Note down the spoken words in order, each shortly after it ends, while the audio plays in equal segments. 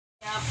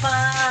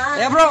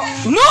Eh bro,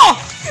 no!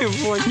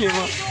 Ibunya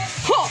mo.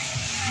 Ho!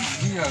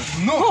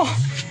 No!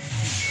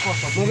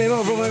 Mo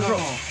bro.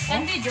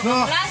 Kan video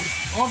ko plan.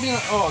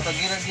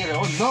 Tagira-gira.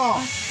 Oh,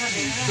 no!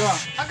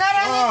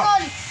 Agara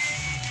Nicole.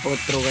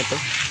 Otro ka to.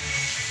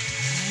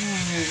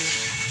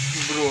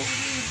 Bro.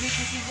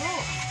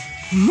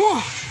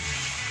 No!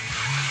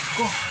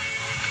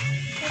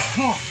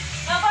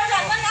 Dapat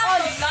man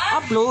upload lang.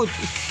 Upload.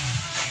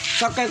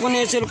 Sakay ko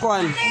na yung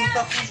cellphone.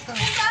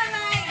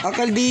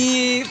 Akal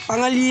di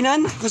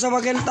pangalinan kung sa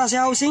magkanta si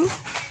housing.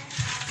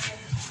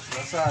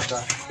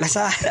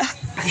 Lazada.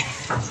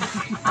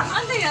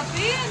 Ano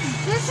yapin?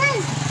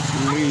 Listen.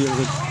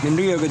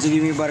 Nandun yung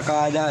kasi may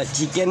barkada.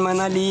 Chicken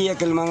manali,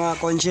 akal mga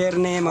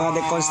concerne,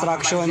 mga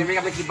deconstruction.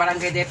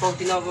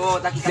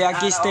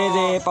 Biakiste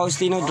de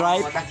Faustino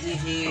Drive.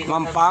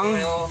 Mampang.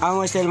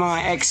 Ang hostel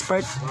mga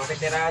expert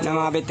na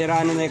mga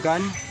veterano na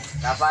ikan.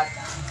 Dapat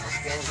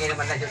kaya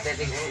naman na yung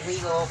setting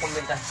ko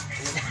komenta.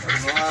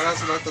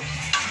 Aras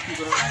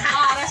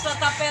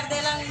na perde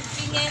lang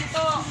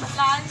 500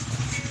 plan.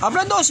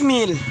 Habla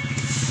 2,000.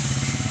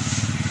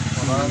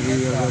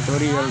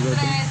 Real go.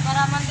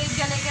 Para man din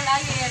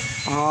galigalayin.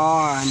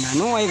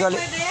 Ano ay gali.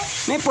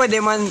 May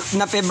pwede man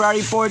na February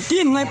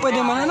 14, may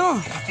pwede man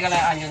ano. Sige lang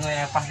anyo no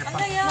ya pas.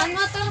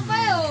 Manotol pa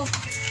yo.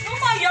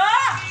 Lumaya.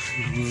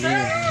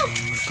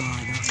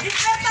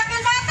 Dikta ka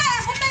bata,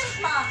 butang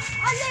pa.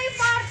 Ano yung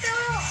parte?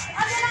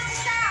 Ano lang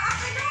sa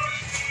akin no?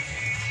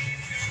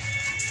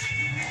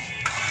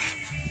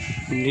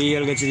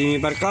 Real go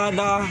si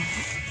barkada.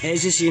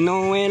 Si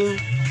Noel.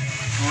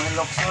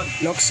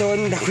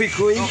 Lokson,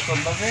 dakuy-kuy.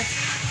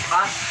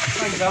 Ha?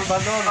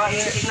 Salvador.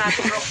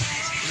 Bro.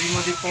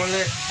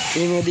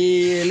 Limo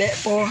di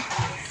Lepo.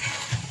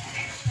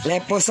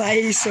 Lepo sa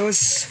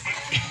Isos.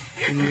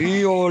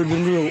 Real,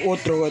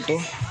 otro ito.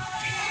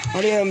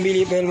 Ano yung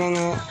bili pa yung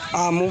mga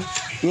amo.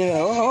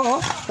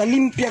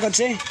 Talimpya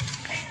kasi.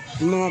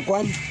 Yung mga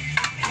kwan.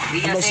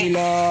 Ano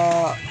sila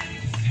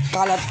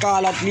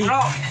kalat-kalat ni.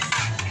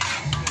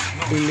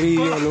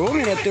 Real,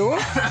 mira ito.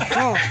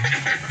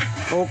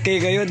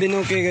 Okay kayo, din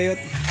okay kayo.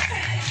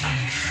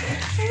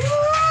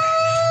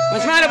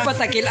 Mas marap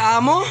patakil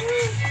amo.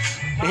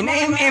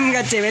 NMM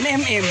gatse,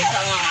 NMM.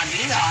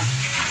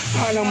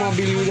 Alang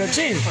mabili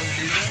gatse.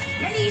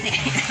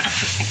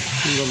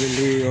 Enggak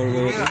beli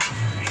gitu.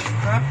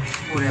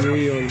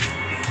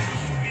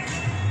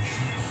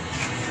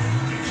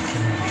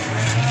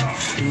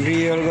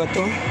 Real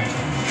gitu.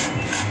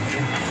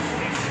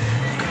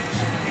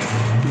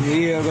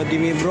 Real gitu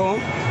mi bro.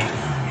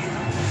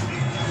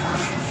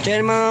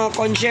 Kaya mga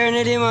concern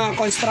din mga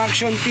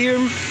construction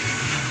firm.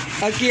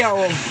 Aki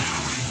ako.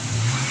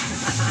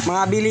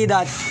 Mga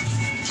abilidad.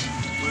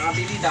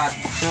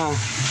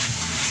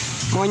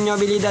 Monyo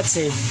abilidad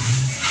si.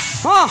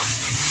 Ha!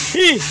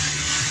 Hi!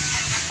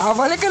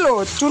 Balik ka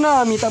lo.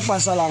 Tsunami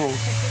tapasa lang.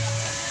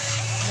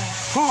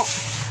 Ha!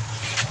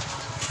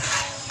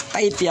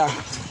 Pait ya.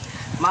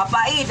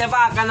 Mapait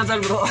ba ka na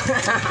tol bro?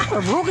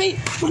 Bro kay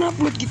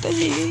mana-upload kita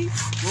sih.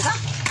 Buka?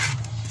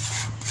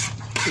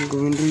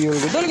 Gawin real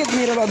ko. Dahil kat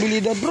mira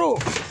abilidad bro.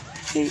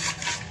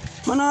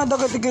 Manada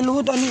ka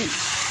tigaluhot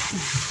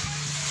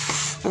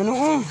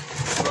ano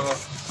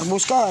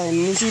tapos ka,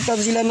 nisita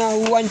sila na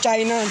Wuhan,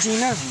 China.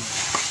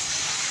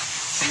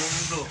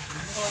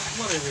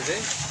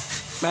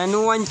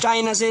 Wuhan,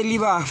 China sa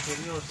liba.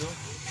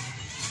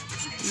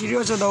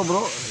 Seryoso daw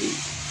bro.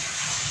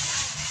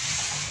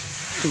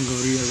 Tunggu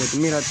real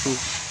ko. Mira to.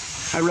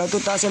 Habla to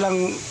ta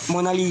silang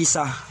Mona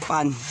Lisa.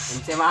 Pan.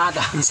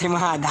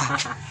 Ensemada.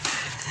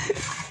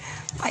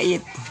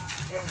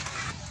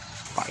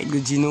 Pait ko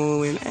si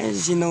Noel.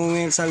 Si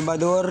Noel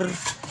Salvador.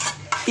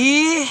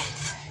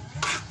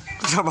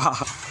 Kasaba?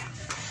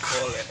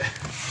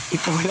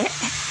 Ipole.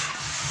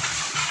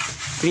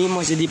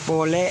 Primo si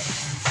Dipole.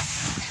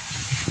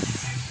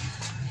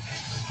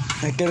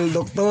 Nakil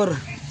Dr.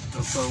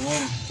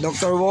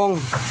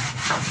 Wong.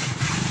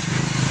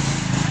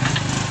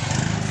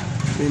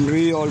 Ben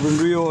real.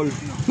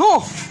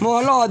 No!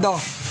 Mahalada.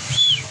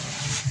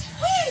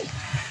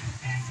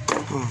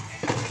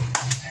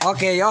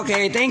 Okay.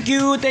 Thank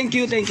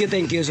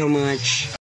you so much.